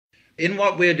in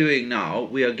what we're doing now,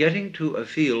 we are getting to a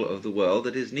feel of the world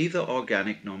that is neither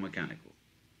organic nor mechanical.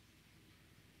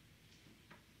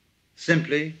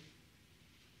 Simply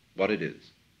what it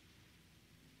is.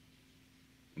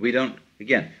 We don't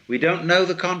know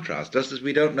the contrast, just as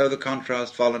we don't know the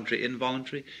contrast voluntary,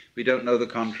 involuntary, we don't know the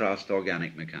contrast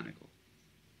organic, mechanical.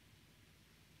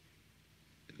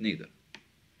 Neither.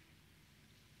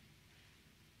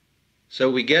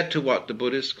 So we get to what the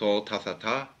Buddhists call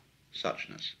tathata,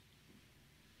 suchness.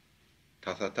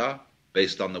 Tathata,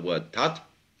 based on the word tat,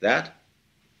 that,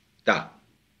 da.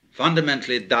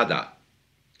 Fundamentally, da.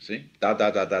 See? Da.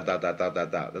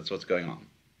 That's what's going on.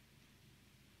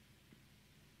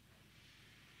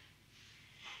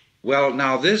 Well,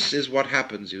 now this is what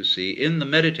happens, you see, in the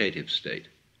meditative state.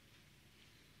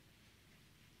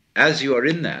 As you are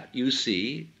in that, you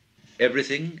see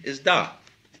everything is da.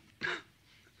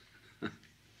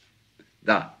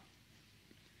 Da.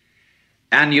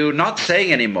 And you're not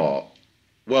saying anymore,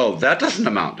 well, that doesn't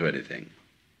amount to anything.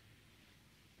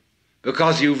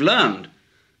 Because you've learned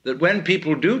that when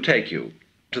people do take you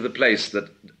to the place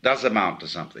that does amount to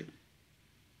something,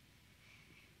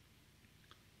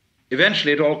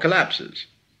 eventually it all collapses.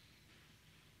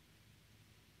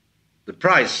 The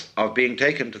price of being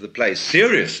taken to the place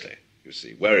seriously, you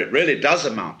see, where it really does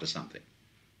amount to something.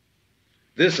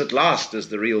 This at last is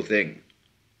the real thing.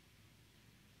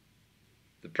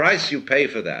 The price you pay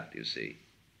for that, you see,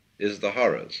 is the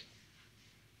horrors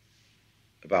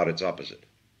about its opposite.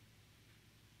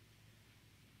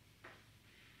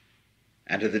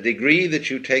 And to the degree that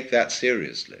you take that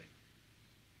seriously,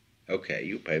 okay,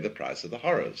 you pay the price of the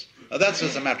horrors. Now that's,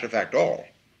 as a matter of fact, all.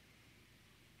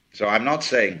 So I'm not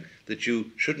saying that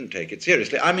you shouldn't take it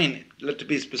seriously. I mean, to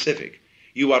be specific,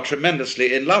 you are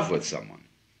tremendously in love with someone.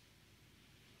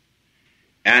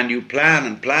 And you plan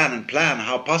and plan and plan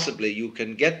how possibly you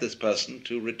can get this person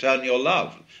to return your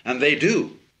love. And they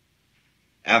do.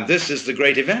 And this is the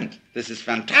great event. This is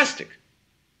fantastic.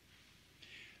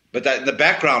 But that in the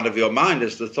background of your mind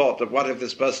is the thought that what if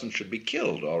this person should be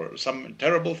killed or some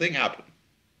terrible thing happen?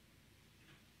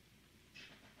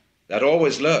 That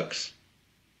always lurks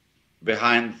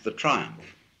behind the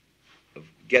triumph of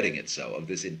getting it so, of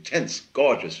this intense,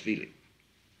 gorgeous feeling.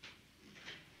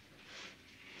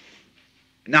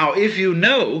 Now, if you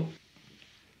know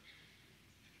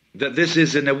that this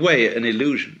is in a way an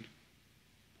illusion,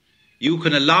 you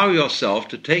can allow yourself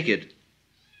to take it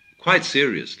quite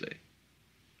seriously,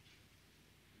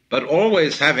 but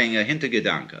always having a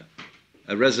Hintergedanke,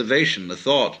 a reservation, a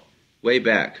thought way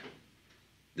back.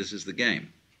 This is the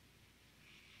game.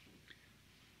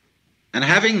 And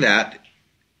having that,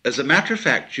 as a matter of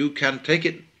fact, you can take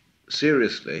it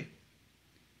seriously.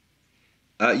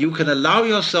 You can allow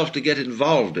yourself to get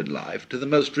involved in life to the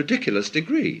most ridiculous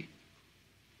degree.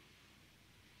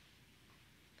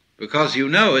 Because you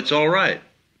know it's all right.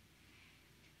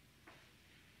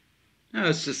 No,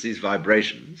 it's just these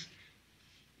vibrations.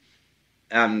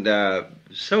 And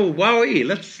so, wowee,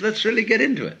 let's really get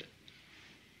into it.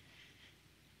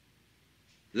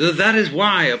 That is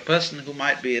why a person who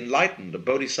might be enlightened, a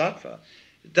bodhisattva,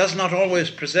 does not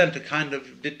always present a kind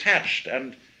of detached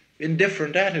and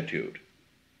indifferent attitude,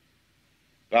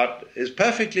 but is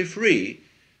perfectly free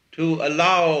to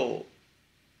allow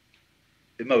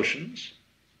emotions,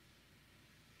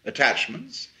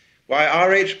 attachments. Why,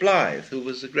 R.H. Blythe, who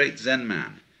was a great Zen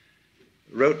man,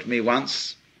 wrote me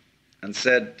once and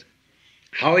said,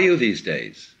 "How are you these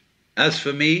days? As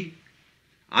for me,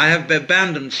 I have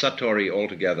abandoned Satori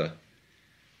altogether,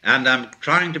 and I'm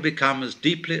trying to become as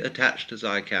deeply attached as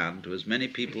I can to as many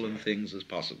people and things as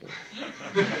possible."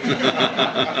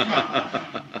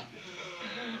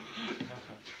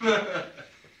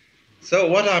 So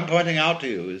what I'm pointing out to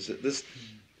you is that this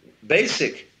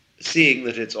basic seeing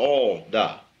that it's all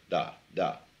da,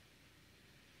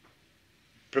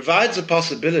 provides a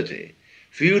possibility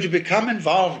for you to become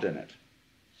involved in it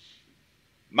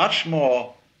much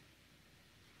more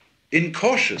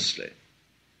incautiously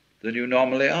than you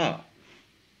normally are.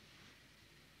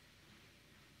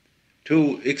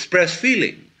 To express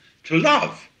feeling, to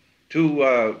love,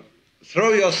 to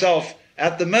throw yourself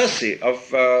at the mercy of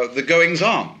the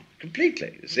goings-on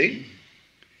completely, you see?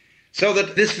 So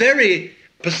that this very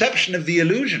perception of the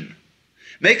illusion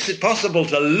makes it possible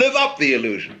to live up the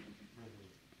illusion.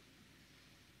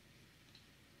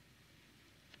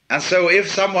 And so if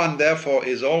someone, therefore,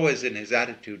 is always in his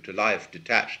attitude to life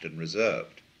detached and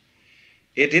reserved,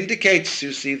 it indicates,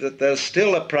 you see, that there's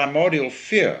still a primordial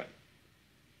fear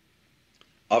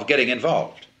of getting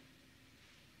involved.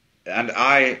 And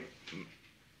I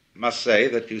must say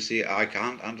that, you see, I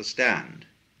can't understand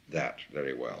that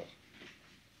very well.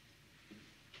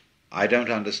 I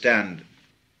don't understand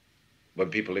when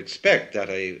people expect that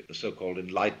a so-called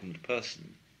enlightened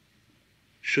person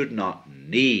should not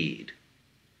need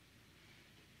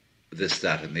this,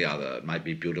 that, and the other. It might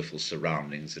be beautiful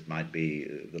surroundings, it might be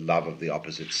the love of the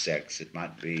opposite sex, it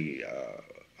might be,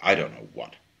 I don't know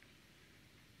what.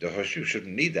 You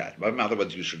shouldn't need that. In other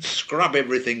words, you should scrub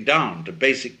everything down to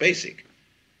basic.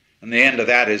 And the end of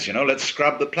that is, let's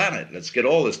scrub the planet. Let's get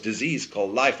all this disease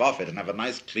called life off it and have a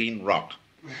nice clean rock.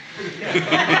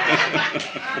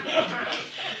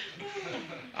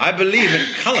 I believe in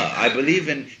color. I believe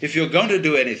in, if you're going to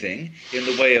do anything in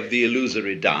the way of the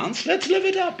illusory dance, let's live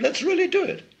it up. Let's really do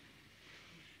it.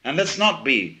 And let's not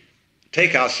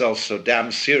take ourselves so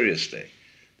damn seriously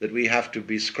that we have to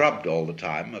be scrubbed all the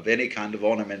time of any kind of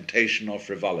ornamentation or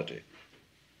frivolity.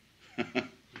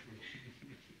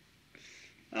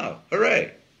 Oh,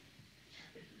 hooray.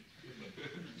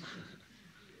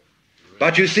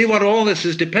 But you see what all this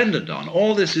is dependent on.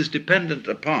 All this is dependent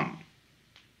upon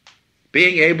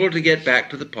being able to get back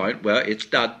to the point where it's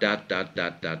da.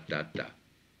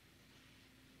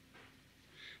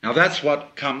 Now that's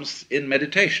what comes in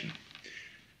meditation.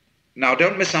 Now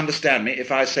don't misunderstand me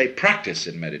if I say practice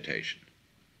in meditation.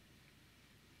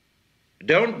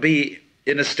 Don't be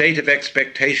in a state of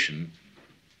expectation,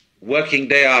 working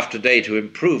day after day to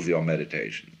improve your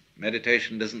meditation.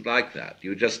 Meditation isn't like that.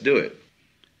 You just do it.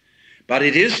 But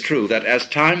it is true that as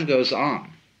time goes on,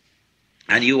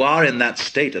 and you are in that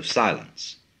state of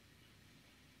silence,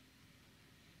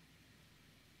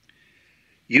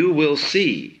 you will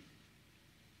see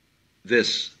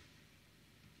this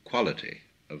quality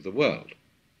of the world.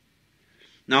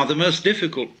 Now, the most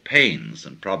difficult pains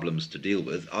and problems to deal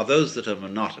with are those that are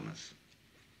monotonous,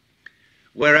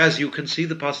 whereas you can see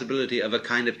the possibility of a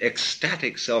kind of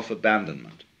ecstatic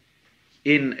self-abandonment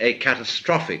in a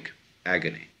catastrophic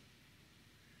agony.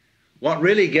 What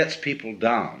really gets people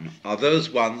down are those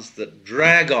ones that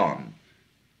drag on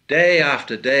day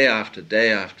after day after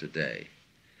day after day,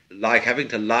 like having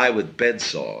to lie with bed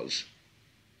sores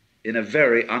in a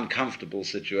very uncomfortable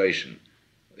situation,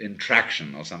 in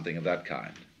traction or something of that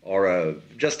kind, or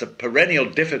just a perennial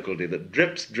difficulty that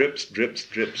drips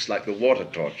like the water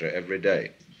torture every day.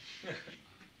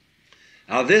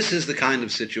 Now this is the kind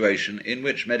of situation in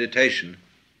which meditation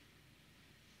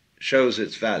shows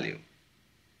its value.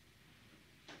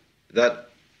 That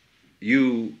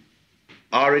you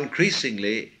are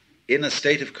increasingly in a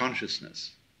state of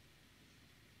consciousness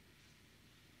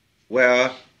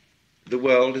where the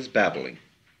world is babbling.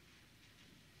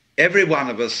 Every one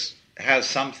of us has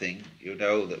something,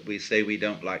 that we say we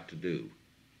don't like to do.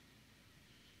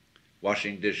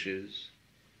 Washing dishes,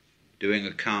 doing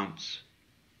accounts.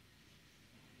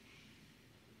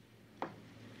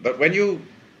 But when you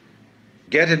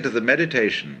get into the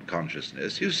meditation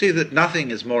consciousness, you see that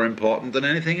nothing is more important than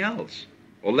anything else,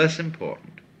 or less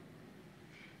important.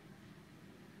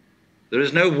 There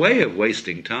is no way of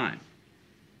wasting time.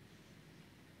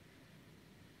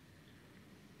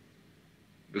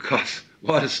 Because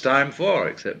what is time for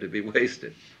except to be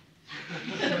wasted?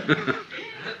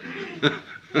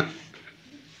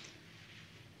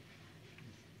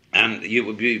 And you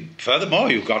would be,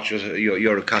 furthermore,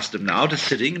 you're accustomed now to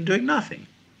sitting and doing nothing.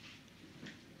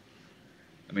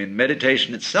 I mean,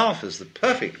 meditation itself is the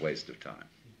perfect waste of time.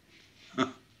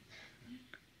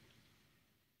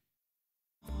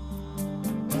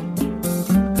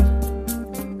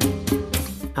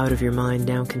 Out of Your Mind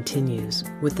now continues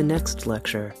with the next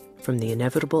lecture from the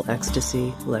Inevitable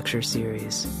Ecstasy lecture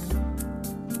series.